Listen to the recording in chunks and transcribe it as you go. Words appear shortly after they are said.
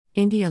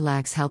India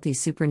lacks healthy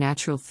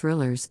supernatural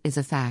thrillers is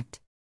a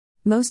fact.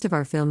 Most of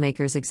our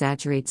filmmakers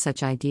exaggerate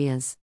such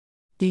ideas.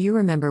 Do you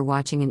remember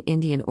watching an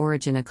Indian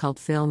origin occult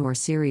film or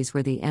series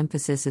where the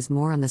emphasis is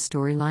more on the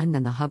storyline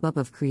than the hubbub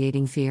of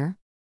creating fear?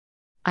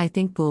 I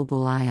think Bul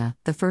Bulaya,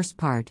 the first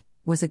part,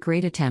 was a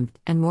great attempt,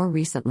 and more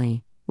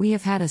recently, we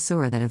have had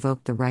Asura that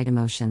evoked the right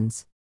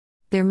emotions.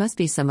 There must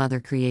be some other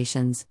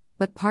creations,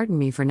 but pardon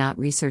me for not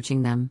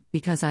researching them,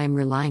 because I am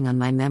relying on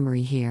my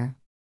memory here.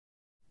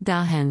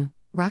 Dahan,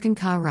 Raakan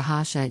Ka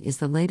Rahasya is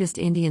the latest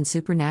Indian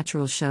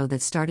supernatural show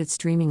that started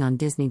streaming on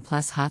Disney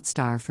Plus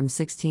Hotstar from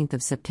 16th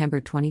of September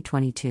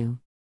 2022.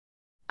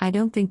 I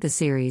don't think the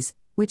series,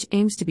 which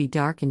aims to be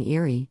dark and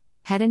eerie,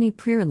 had any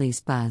pre-release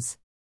buzz.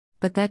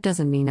 But that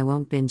doesn't mean I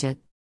won't binge it.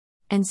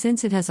 And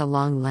since it has a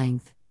long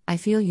length, I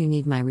feel you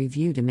need my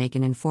review to make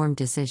an informed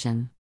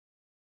decision.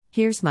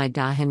 Here's my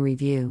Dahan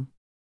review.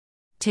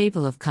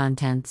 Table of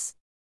Contents.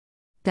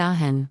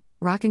 Dahan,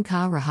 Raakan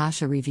Ka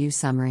Rahasya Review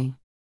Summary.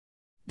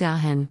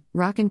 Dahan,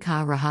 Raakan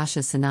Ka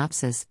Rahasya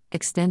Synopsis,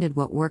 Extended.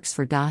 What works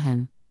for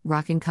Dahan,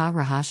 Raakan Ka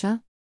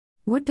Rahasya?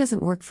 What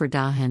doesn't work for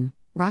Dahan,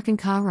 Raakan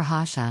Ka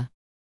Rahasya?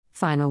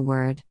 Final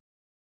word.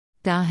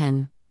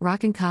 Dahan,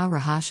 Raakan Ka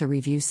Rahasya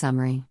Review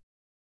Summary.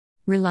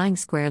 Relying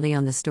squarely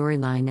on the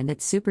storyline and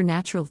its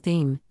supernatural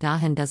theme,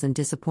 Dahan doesn't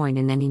disappoint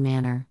in any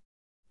manner.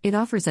 It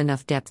offers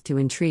enough depth to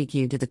intrigue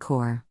you to the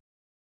core.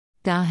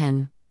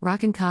 Dahan,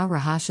 Raakan Ka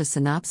Rahasya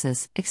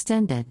Synopsis,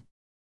 Extended.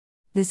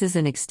 This is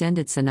an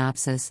extended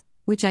synopsis,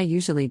 which I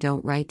usually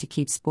don't write to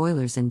keep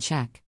spoilers in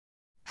check.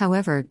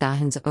 However,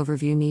 Dahan's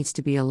overview needs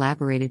to be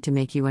elaborated to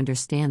make you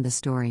understand the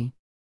story.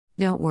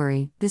 Don't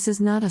worry, this is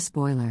not a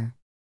spoiler.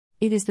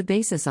 It is the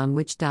basis on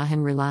which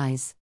Dahan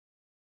relies.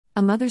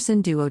 A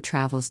mother-son duo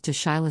travels to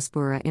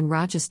Shailaspura in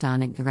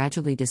Rajasthan and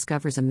gradually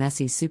discovers a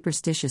messy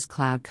superstitious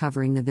cloud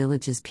covering the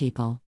village's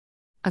people.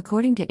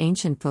 According to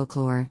ancient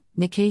folklore,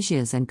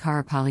 Nikashias and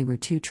Karapali were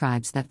two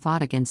tribes that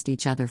fought against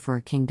each other for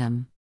a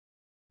kingdom.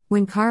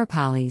 When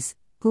Karapalis,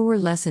 who were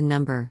less in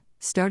number,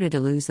 started to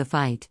lose the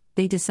fight,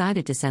 they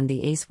decided to send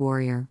the ace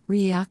warrior,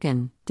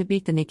 Raakan, to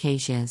beat the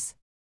Nikashias.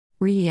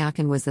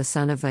 Raakan was the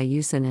son of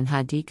Vayusan and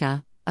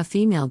Hadika, a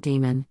female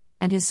demon,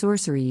 and his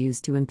sorcery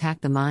used to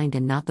impact the mind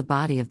and not the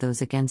body of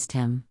those against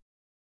him.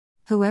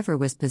 Whoever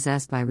was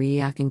possessed by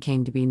Raakan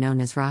came to be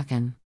known as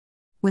Raakan.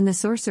 When the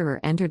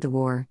sorcerer entered the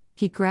war,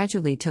 he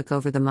gradually took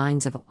over the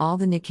minds of all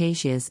the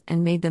Nikashias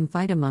and made them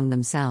fight among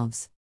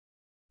themselves.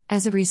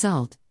 As a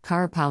result,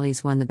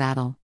 Karapalis won the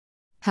battle.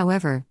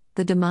 However,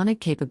 the demonic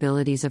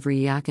capabilities of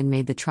Raakan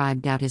made the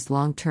tribe doubt his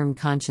long-term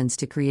conscience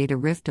to create a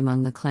rift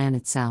among the clan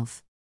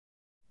itself.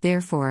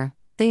 Therefore,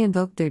 they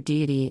invoked their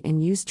deity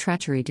and used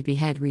treachery to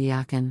behead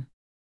Raakan.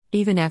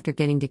 Even after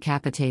getting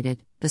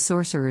decapitated, the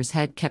sorcerer's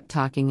head kept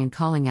talking and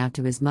calling out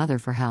to his mother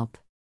for help.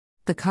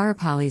 The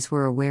Karapalis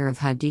were aware of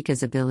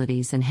Hadika's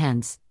abilities and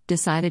hence,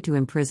 decided to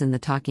imprison the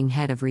talking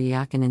head of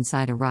Raakan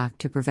inside a rock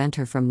to prevent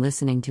her from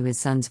listening to his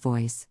son's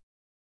voice.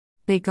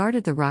 They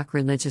guarded the rock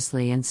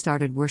religiously and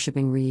started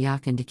worshipping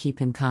Raakan to keep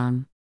him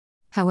calm.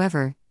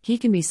 However, he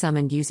can be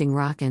summoned using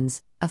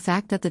Raakans, a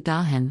fact that the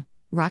Dahan,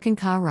 Raakan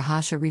Ka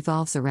Rahasya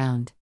revolves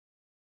around.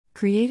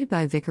 Created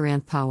by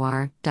Vikrant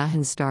Pawar,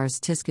 Dahan stars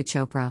Tiska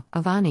Chopra,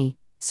 Avani,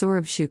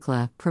 Saurabh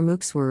Shukla,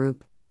 Pramukh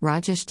Swaroop,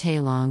 Rajesh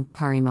Tailong,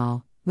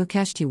 Parimal,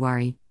 Mukesh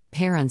Tiwari,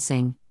 Paran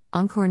Singh,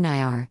 Ankur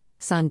Nayar,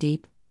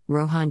 Sandeep,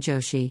 Rohan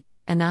Joshi,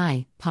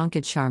 Anai,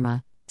 Pankaj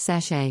Sharma,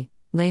 Sachet,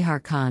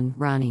 Lehar Khan,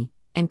 Rani,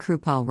 and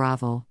Krupal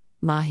Raval,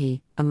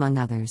 Mahi, among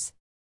others.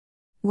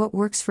 What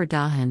works for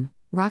Dahan,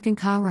 Raakan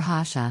Ka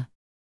Rahasya?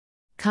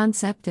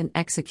 Concept and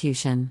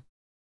execution.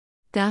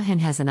 Dahan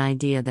has an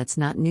idea that's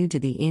not new to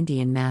the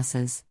Indian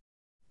masses.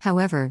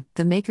 However,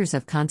 the makers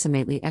have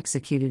consummately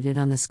executed it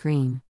on the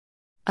screen.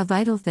 A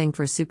vital thing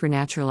for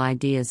supernatural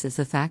ideas is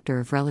the factor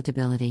of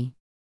relatability.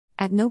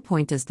 At no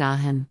point does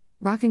Dahan,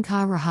 Raakan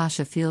Ka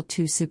Rahasya feel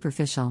too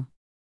superficial.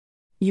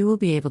 You will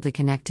be able to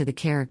connect to the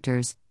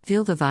characters,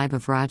 feel the vibe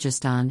of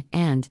Rajasthan,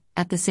 and,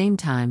 at the same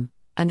time,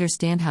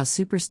 understand how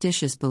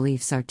superstitious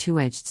beliefs are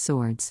two-edged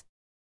swords.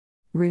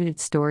 Rooted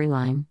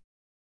storyline.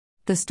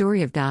 The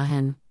story of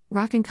Dahan,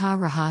 Raakan Ka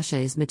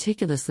Rahasya is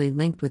meticulously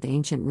linked with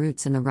ancient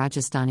roots in the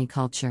Rajasthani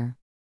culture.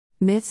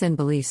 Myths and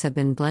beliefs have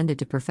been blended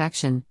to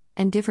perfection,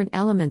 and different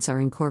elements are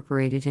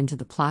incorporated into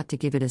the plot to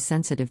give it a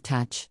sensitive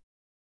touch.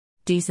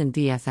 Decent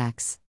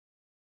VFX.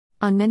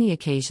 On many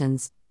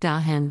occasions,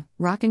 Dahan,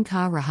 Raakan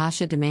Ka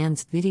Rahasya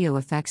demands video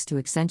effects to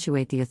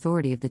accentuate the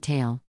authority of the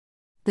tale.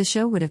 The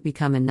show would have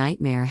become a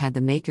nightmare had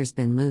the makers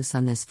been loose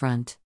on this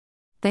front.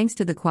 Thanks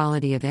to the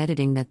quality of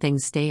editing that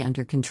things stay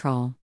under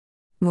control.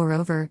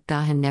 Moreover,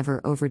 Dahan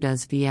never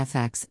overdoes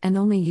VFX and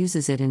only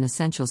uses it in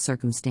essential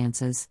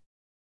circumstances.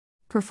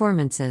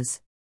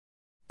 Performances.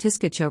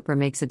 Tiska Chopra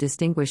makes a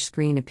distinguished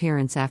screen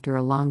appearance after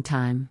a long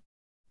time.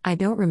 I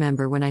don't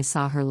remember when I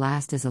saw her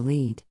last as a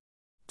lead.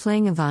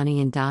 Playing Avani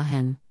in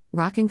Dahan,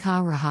 Raakan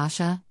Ka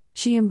Rahasya,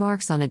 she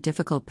embarks on a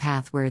difficult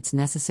path where it's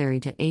necessary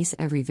to ace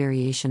every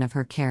variation of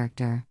her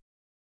character.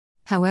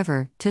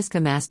 However,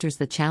 Tiska masters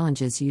the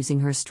challenges using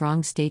her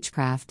strong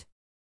stagecraft.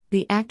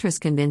 The actress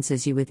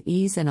convinces you with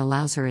ease and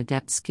allows her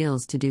adept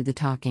skills to do the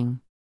talking.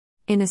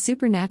 In a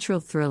supernatural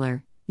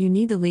thriller, you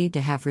need the lead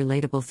to have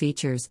relatable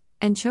features,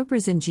 and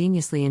Chopra's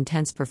ingeniously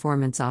intense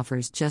performance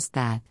offers just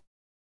that.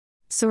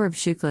 Saurabh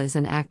Shukla is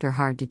an actor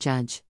hard to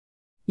judge.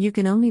 You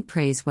can only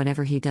praise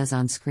whatever he does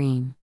on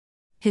screen.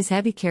 His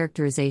heavy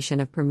characterization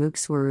of Pramukh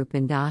Swaroop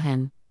in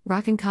Dahan,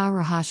 Raakan Ka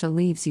Rahasya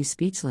leaves you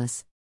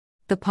speechless.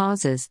 The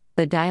pauses,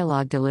 the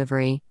dialogue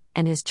delivery,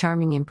 and his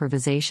charming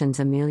improvisations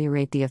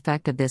ameliorate the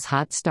effect of this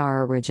hot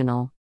star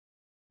original.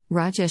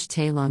 Rajesh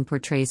Tailon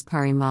portrays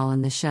Parimal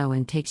in the show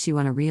and takes you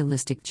on a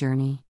realistic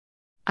journey.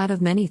 Out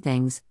of many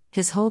things,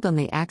 his hold on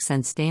the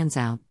accent stands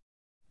out.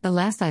 The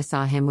last I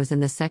saw him was in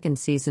the second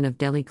season of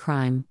Delhi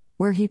Crime,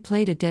 where he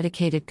played a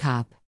dedicated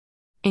cop.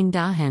 In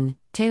Dahan,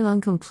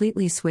 Tailon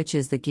completely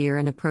switches the gear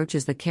and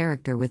approaches the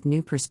character with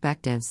new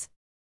perspectives.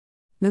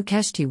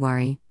 Mukesh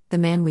Tiwari, the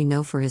man we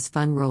know for his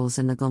fun roles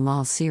in the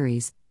Gulmaal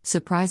series,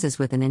 surprises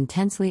with an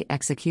intensely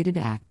executed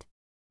act.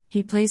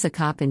 He plays a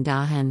cop in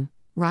Dahan,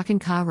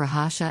 Raakan Ka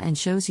Rahasya, and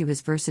shows you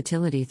his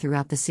versatility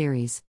throughout the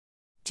series.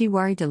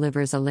 Tiwari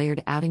delivers a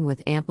layered outing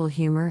with ample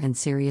humor and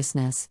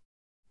seriousness.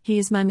 He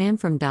is my man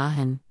from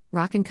Dahan,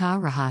 Raakan Ka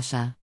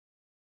Rahasya.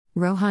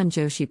 Rohan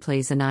Joshi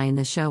plays an eye in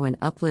the show and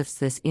uplifts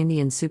this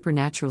Indian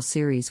supernatural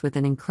series with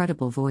an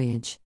incredible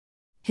voyage.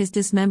 His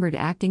dismembered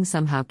acting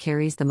somehow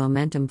carries the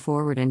momentum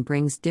forward and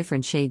brings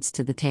different shades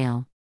to the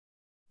tale.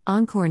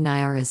 Encore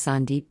Nayar as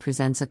Sandeep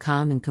presents a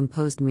calm and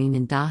composed meme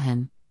in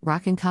Dahan,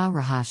 Raakan Ka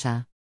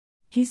Rahasya.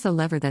 He's the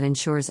lever that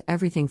ensures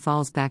everything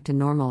falls back to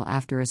normal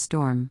after a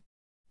storm.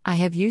 I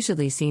have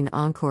usually seen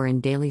Encore in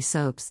daily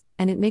soaps,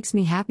 and it makes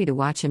me happy to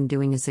watch him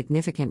doing a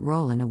significant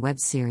role in a web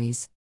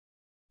series.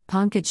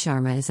 Pankaj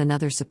Sharma is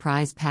another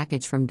surprise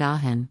package from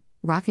Dahan,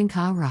 Raakan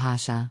Ka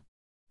Rahasya.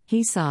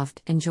 He's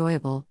soft,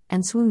 enjoyable,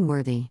 and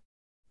swoon-worthy.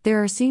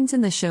 There are scenes in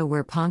the show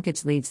where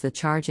Pankaj leads the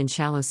charge in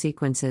shallow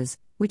sequences,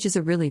 which is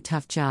a really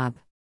tough job.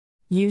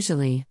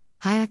 Usually,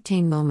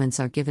 high-octane moments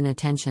are given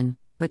attention,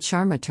 but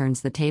Sharma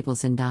turns the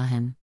tables in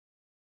Dahan.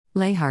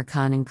 Lehar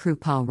Khan and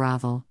Krupal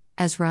Raval,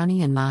 as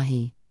Rani and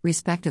Mahi,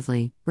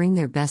 respectively, bring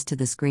their best to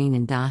the screen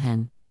in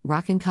Dahan,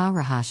 Raakan Ka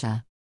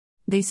Rahasya.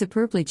 They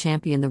superbly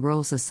champion the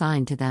roles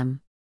assigned to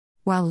them.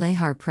 While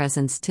Lehar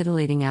presents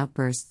titillating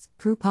outbursts,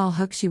 Krupal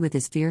hooks you with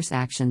his fierce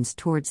actions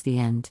towards the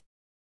end.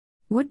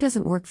 What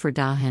doesn't work for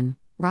Dahan,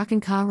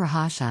 Raakan Ka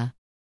Rahasya?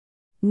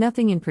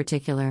 Nothing in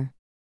particular.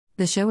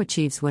 The show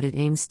achieves what it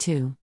aims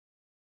to.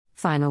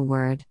 Final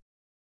word.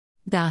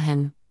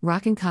 Dahan,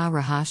 Raakan Ka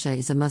Rahasya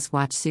is a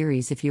must-watch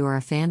series if you are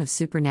a fan of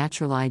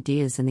supernatural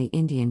ideas in the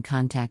Indian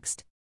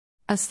context.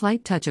 A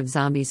slight touch of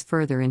zombies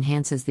further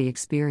enhances the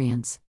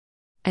experience.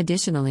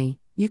 Additionally,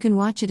 you can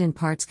watch it in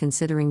parts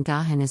considering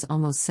Dahan is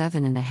almost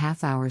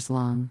 7.5 hours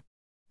long.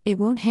 It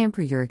won't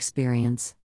hamper your experience.